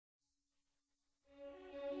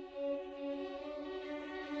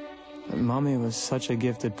Mommy was such a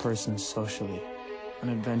gifted person socially, an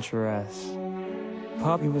adventuress.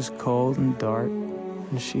 Poppy was cold and dark,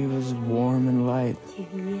 and she was warm and light.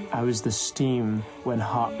 I was the steam when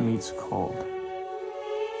hot meets cold.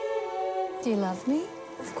 Do you love me?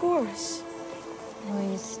 Of course.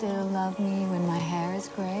 Will you still love me when my hair is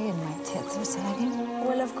gray and my tits are sagging?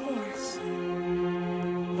 Well, of course.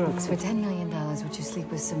 Brooks, for $10 million, would you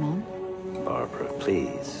sleep with Simone? Barbara,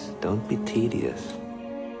 please, don't be tedious.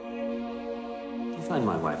 You find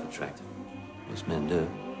my wife attractive. Most men do.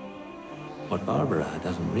 What Barbara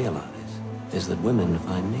doesn't realize is that women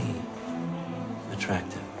find me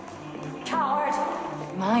attractive. Coward!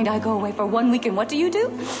 Mind, I go away for 1 week, and what do?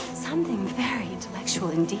 Something very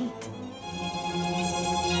intellectual indeed.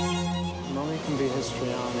 Mommy can be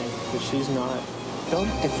histrionic, but she's not.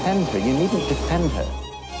 Don't defend her. You needn't defend her.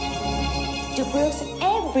 To Brooks,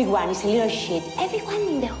 everyone is a little shit. Everyone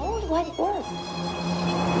in the whole wide world.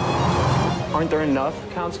 Aren't there enough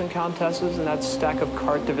counts and countesses in that stack of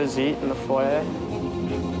carte de visite in the foyer?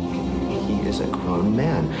 He is a grown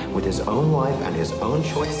man with his own life and his own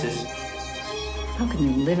choices. How can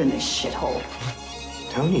you live in this shithole?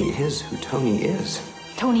 Tony is who Tony is.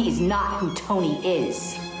 Tony is not who Tony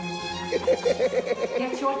is.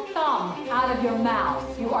 Get your thumb out of your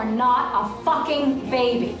mouth. You are not a fucking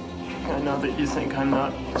baby. I know that you think I'm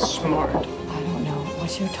not smart. I don't know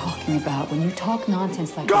what you're talking about when you talk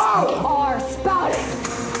nonsense like this. You are spouting.